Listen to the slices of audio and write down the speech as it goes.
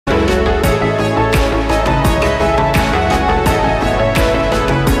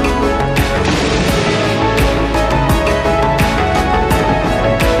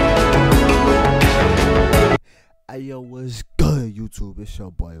It's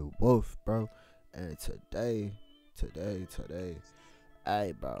your boy Wolf, bro. And today,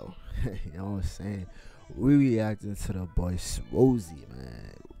 hey, bro, you know what I'm saying? We reacting to the boy Swoozie,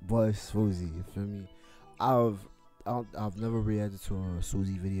 man. Boy Swoozie, you feel me? I've never reacted to a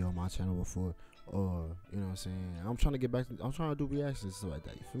Swoozie video on my channel before, or you know what I'm saying. I'm trying to get back. I'm trying to do reactions and stuff like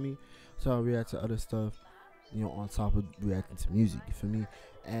that. You feel me? So I react to other stuff, you know, on top of reacting to music. You feel me?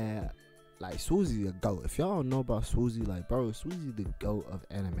 And like Swoozie the GOAT. If y'all don't know about Swoozie, like bro, Swoozie the GOAT of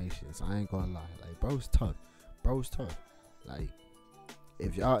animations. I ain't gonna lie. Like bro's tough. Bro's tough. Like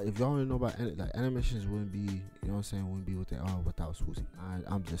if y'all don't know about like animations wouldn't be, you know what I'm saying, wouldn't be what they are without Swoozie.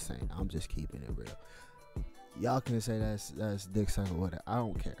 I'm just saying. I'm just keeping it real. Y'all can say that's dick sucker or whatever. I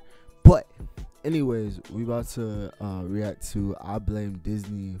don't care. But anyways, we about to react to I Blame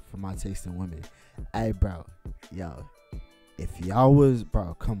Disney for My Taste in Women. Hey bro, yo. If y'all was,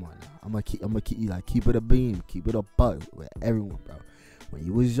 bro, come on now. I'm gonna keep you like, keep it a beam, keep it a buck with everyone, bro. When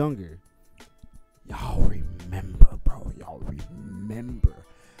you was younger, y'all remember, bro. Y'all remember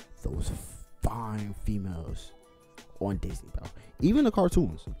those fine females on Disney, bro. Even the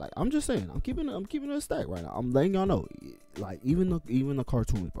cartoons. Like, I'm just saying, I'm keeping it a stack right now. I'm letting y'all know. Like, even the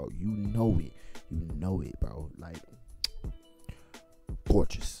cartoons, bro. You know it, bro. Like,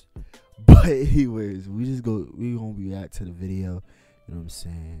 gorgeous. But anyways, we gonna react to the video. You know what I'm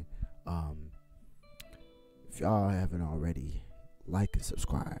saying? If y'all haven't already, like and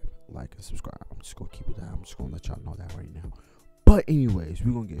subscribe. I'm just gonna keep it down. I'm just gonna let y'all know that right now. But anyways,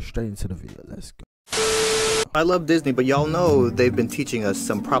 we're gonna get straight into the video. Let's go. I love Disney, but y'all know they've been teaching us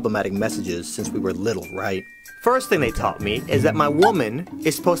some problematic messages since we were little, right? First thing they taught me is that my woman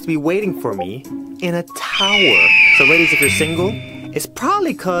is supposed to be waiting for me in a tower. So ladies, if you're single, it's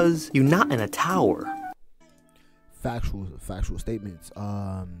probably cause you're not in a tower. Factual statements.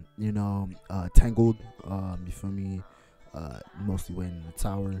 You know, Tangled. You feel me? Mostly waiting in the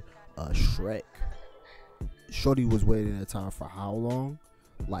tower. Shrek. Shorty was waiting in the tower for how long?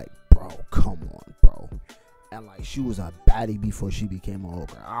 Like, bro, come on, bro. And like, she was a baddie before she became an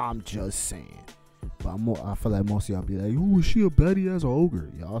ogre. I'm just saying. But I feel like most of y'all be like, "Oh, is she a baddie as an ogre?"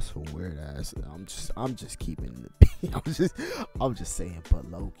 Y'all some weird ass. I'm just keeping the. I'm just saying, but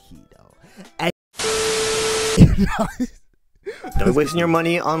low key though. Don't be wasting your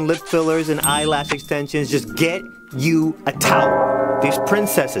money on lip fillers and eyelash extensions. Just get you a tower. These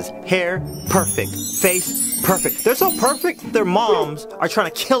princesses, hair perfect, face perfect. They're so perfect, their moms are trying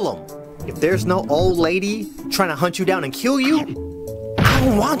to kill them. If there's no old lady trying to hunt you down and kill you, I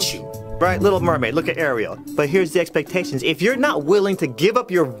don't want you. Right, Little Mermaid, look at Ariel. But here's the expectations. If you're not willing to give up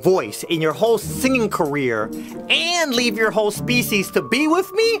your voice in your whole singing career and leave your whole species to be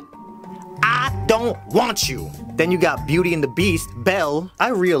with me, I don't want you. Then you got Beauty and the Beast, Belle. I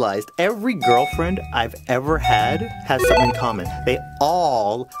realized every girlfriend I've ever had has something in common. They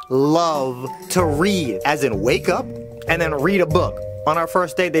all love to read, as in wake up and then read a book. On our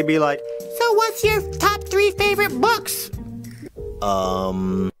first date, they'd be like, "So what's your top 3 favorite books?"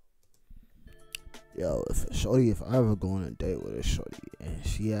 Yo, if I ever go on a date with a shorty and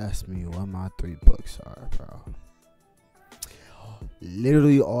she asked me what my 3 books are, bro,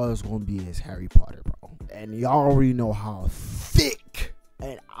 literally all it's gonna be is Harry Potter, bro. And y'all already know how thick,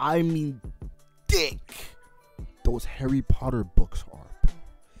 and I mean thick, those Harry Potter books are, bro.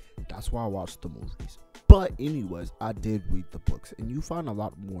 That's why I watched the movies. But anyways, I did read the books, and you find a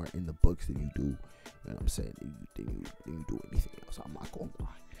lot more in the books than you do, you know what I'm saying, than you do anything else. I'm not gonna lie.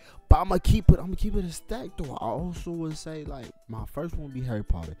 But I'm gonna keep it a stack though. I also would say, like, my first one would be Harry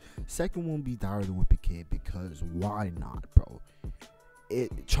Potter. Second one would be Diary of the Wimpy Kid, because why not, bro?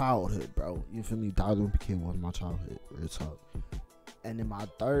 Childhood, bro. You feel me? Diary of the Wimpy Kid was my childhood. Real talk. And then my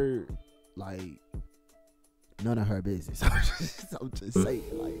third, like, none of her business. I'm just saying,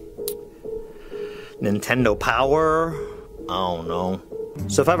 like, Nintendo Power. I don't know.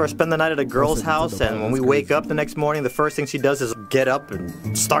 So if I ever spend the night at a girl's house and when we wake up the next morning, the first thing she does is get up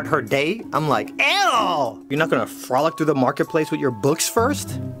and start her day, I'm like, ew! You're not gonna frolic through the marketplace with your books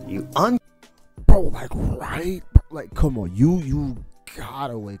first? Bro, like, right? Like, come on, you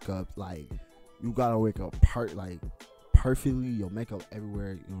gotta wake up, like, you gotta wake up perfectly, your makeup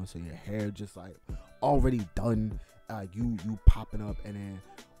everywhere, you know what I'm saying, your hair just, like, already done, you popping up, and then,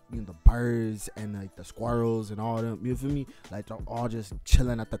 you know, the birds and like the squirrels and all them, you feel me, like they're all just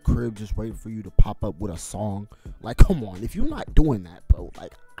chilling at the crib just waiting for you to pop up with a song. Like, come on, if you're not doing that, bro,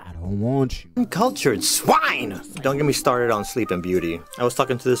 like, I don't want you. Cultured swine! Don't get me started on Sleeping Beauty. I was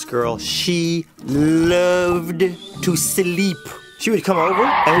talking to this girl, she loved to sleep. She would come over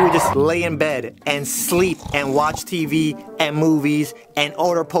and we would just lay in bed and sleep and watch TV and movies and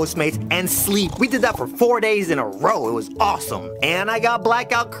order Postmates and sleep. We did that for 4 days in a row. It was awesome. And I got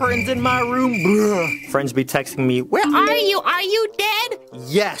blackout curtains in my room. Blah. Friends be texting me, "Where are you? Are you dead?"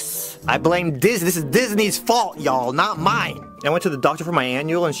 Yes. I blame Disney. This is Disney's fault, y'all, not mine. I went to the doctor for my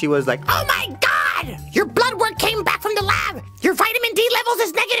annual and she was like, "Oh my God! Your blood work came back from the lab. Your vitamin D levels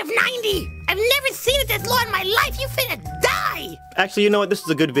is -90. I've never seen it this low in my life. You finna die." Actually, you know what? This is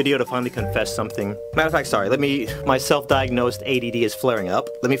a good video to finally confess something. Matter of fact, sorry, my self-diagnosed ADD is flaring up.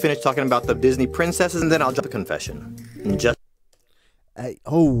 Let me finish talking about the Disney princesses and then I'll drop a confession. Hey,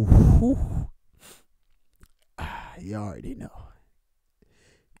 you already know.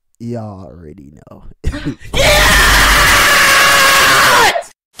 Y'all already know.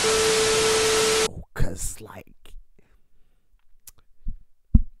 Cause like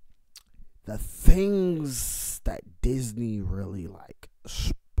the things that Disney really like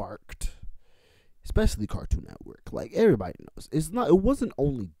sparked, especially Cartoon Network, like everybody knows, it wasn't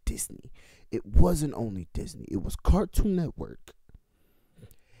only Disney. It wasn't only Disney. It was Cartoon Network.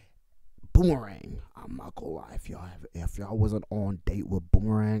 Boomerang. I'm not gonna lie, if y'all wasn't on date with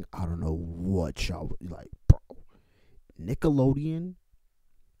Boomerang, I don't know what y'all like, bro. Nickelodeon,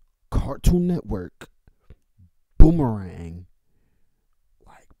 Cartoon Network, Boomerang.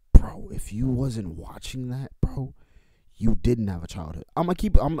 Like, bro, if you wasn't watching that, bro, you didn't have a childhood. I'm gonna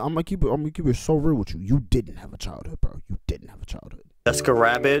keep it so real with you. You didn't have a childhood, bro. You didn't have a childhood. Jessica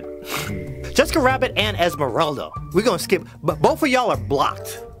Rabbit. Jessica Rabbit and Esmeralda. We're gonna skip, but both of y'all are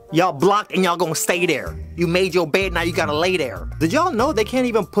blocked. Y'all blocked and y'all gonna stay there. You made your bed, now you gotta lay there. Did y'all know they can't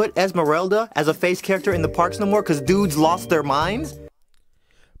even put Esmeralda as a face character in the parks no more because dudes lost their minds?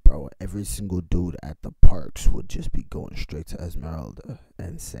 Bro, every single dude at the parks would just be going straight to Esmeralda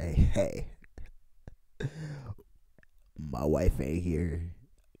and say, "Hey, my wife ain't here.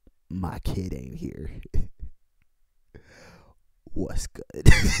 My kid ain't here. What's good?"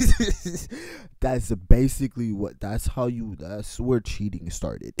 That's basically that's where cheating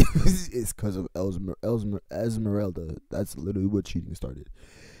started. It's because of Esmeralda. That's literally where cheating started.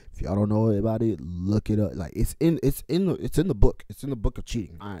 If y'all don't know about it, look it up. Like it's in the book. It's in the book of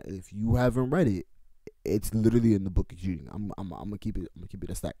cheating. If you haven't read it, it's literally in the book of cheating. I'm gonna keep it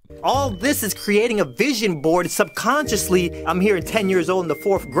a stack. All this is creating a vision board subconsciously. I'm here at 10 years old in the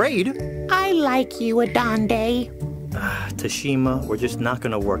 4th grade. I like you, Adonde. Tashima, we're just not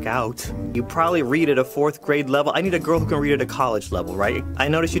gonna work out. You probably read at a 4th grade level. I need a girl who can read at a college level, right? I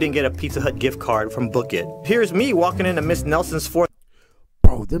noticed you didn't get a Pizza Hut gift card from Book It. Here's me walking into Miss Nelson's 4th.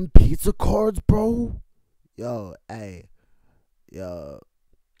 Bro, them pizza cards, bro. Yo, hey. Yo.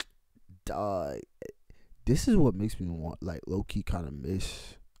 Dog. This is what makes me want, like, low-key kind of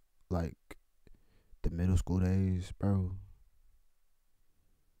miss, like, the middle school days, bro.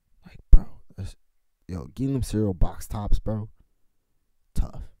 Like, bro, yo, getting them cereal box tops, bro.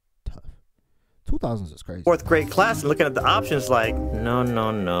 Tough. 2000s is crazy. 4th grade class and looking at the options like, no,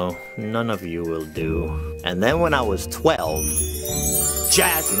 none of you will do. And then when I was 12,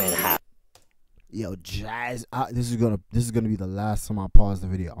 Jasmine happened. Yo, this is gonna be the last time I pause the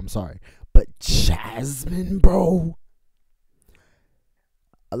video. I'm sorry, but Jasmine, bro.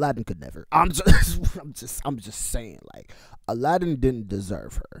 Aladdin could never. I'm just saying, like, Aladdin didn't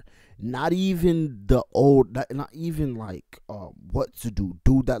deserve her. Not even not even like what to do,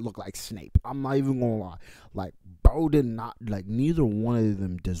 dude that looked like Snape. I'm not even gonna lie. Like, bro did not, like, neither one of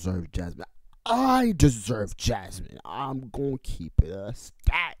them deserved Jasmine. I deserve Jasmine. I'm gonna keep it a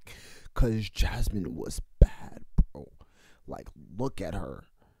stack, cause Jasmine was bad, bro. Like, look at her.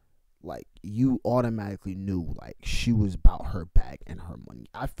 Like, you automatically knew, like, she was about her bag and her money.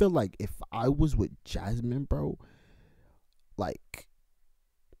 I feel like if I was with Jasmine, bro, like,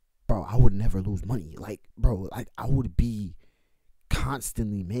 bro, I would never lose money. Like, bro, like, I would be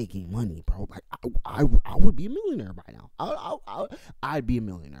constantly making money, bro. Like, I would be a millionaire right now. I'd be a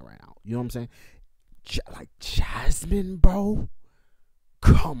millionaire right now. You know what I'm saying? Like, Jasmine, bro.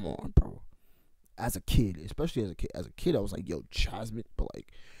 Come on, bro. As a kid, especially as a kid, I was like, yo, Jasmine. But,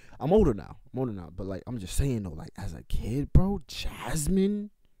 like, I'm older now. But, like, I'm just saying, though, like, as a kid, bro,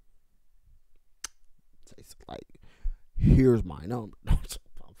 Jasmine. It's like, here's my number.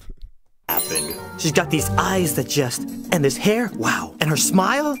 Happened. She's got these eyes that just, and this hair, wow, and her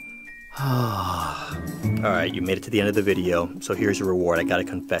smile. Alright, you made it to the end of the video, so here's your reward. I got a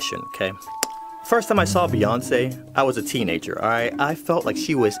confession, okay? First time I saw Beyonce, I was a teenager, alright? I felt like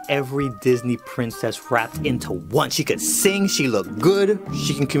she was every Disney princess wrapped into one. She could sing, she looked good,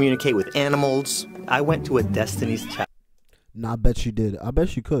 she can communicate with animals. I went to a Destiny's Child. Nah, I bet she did. I bet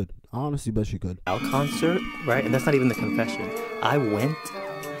she could. I honestly bet she could. Concert, right? And that's not even the confession. I went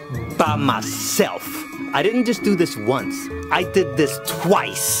by myself. I didn't just do this once. I did this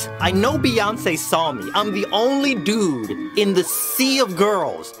twice. I know Beyonce saw me. I'm the only dude in the sea of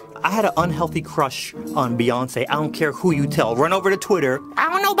girls. I had an unhealthy crush on Beyonce. I don't care who you tell. Run over to Twitter. I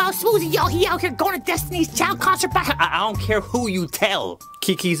don't know about Swoozie, y'all. He out here going to Destiny's Child concert back. I don't care who you tell.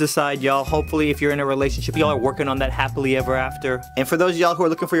 Kikis aside, y'all. Hopefully, if you're in a relationship, y'all are working on that happily ever after. And for those of y'all who are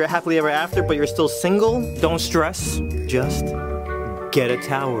looking for your happily ever after, but you're still single, don't stress. Just get a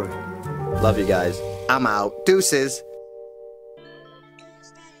tower. Love you guys. I'm out. Deuces.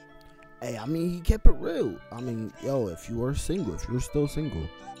 Hey, I mean, he kept it real. I mean, yo, if you are single, if you're still single,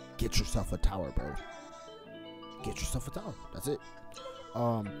 get yourself a tower, bro. Get yourself a tower. That's it.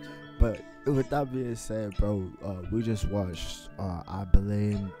 But with that being said, bro, we just watched I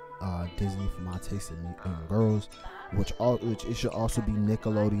Blame Disney for My Taste in Girls, which it should also be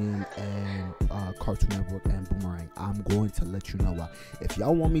Nickelodeon and Cartoon Network and Boomerang. I'm going to let you know why. If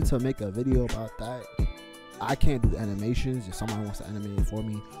y'all want me to make a video about that, I can't do animations. If somebody wants to animate it for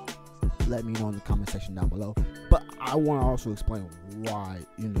me, let me know in the comment section down below. But I want to also explain why,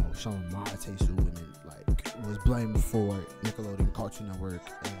 you know, some of My Taste in Women was blamed for Nickelodeon, Cartoon Network,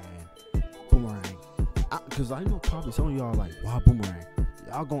 and Boomerang. Because I know probably some of y'all like, why Boomerang?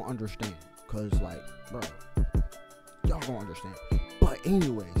 Y'all gonna understand. Because, like, bro, y'all gonna understand. But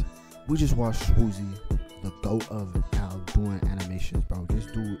anyways, we just watched Swoozie, the GOAT of doing animations, bro. This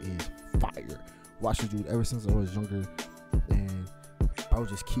dude is fire. Watch this dude ever since I was younger, and bro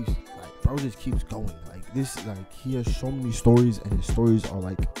just keeps going. Like this, like he has so many stories, and his stories are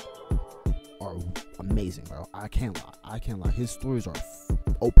amazing, bro. I can't lie. His stories are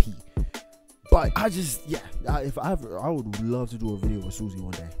OP. But I would love to do a video with Swoozie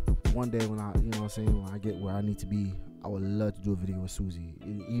one day. One day when I, you know what I'm saying, when I get where I need to be, I would love to do a video with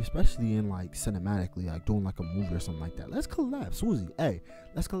Swoozie, especially in like cinematically, like doing like a movie or something like that. Let's collab, Swoozie. Hey,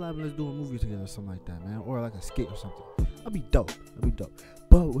 let's collab and let's do a movie together or something like that, man. Or like a skit or something. That'd be dope.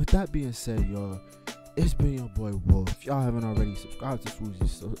 But with that being said, y'all, it's been your boy Wolf. If y'all haven't already, subscribe to Swoozie.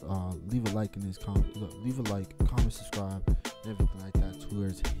 So, leave a like in this comment. Leave a like, comment, subscribe, and everything like that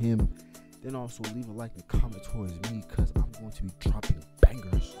towards him. Then also leave a like and comment towards me, because I'm going to be dropping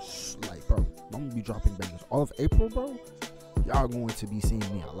bangers. Like, bro, I'm going to be dropping bangers all of April, bro. Y'all going to be seeing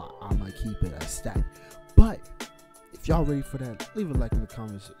me a lot. I might keep it a stack. But if y'all ready for that, leave a like in the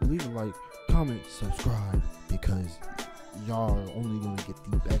comments. Leave a like, comment, subscribe, because y'all are only going to get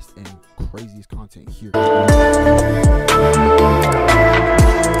the best and craziest content here.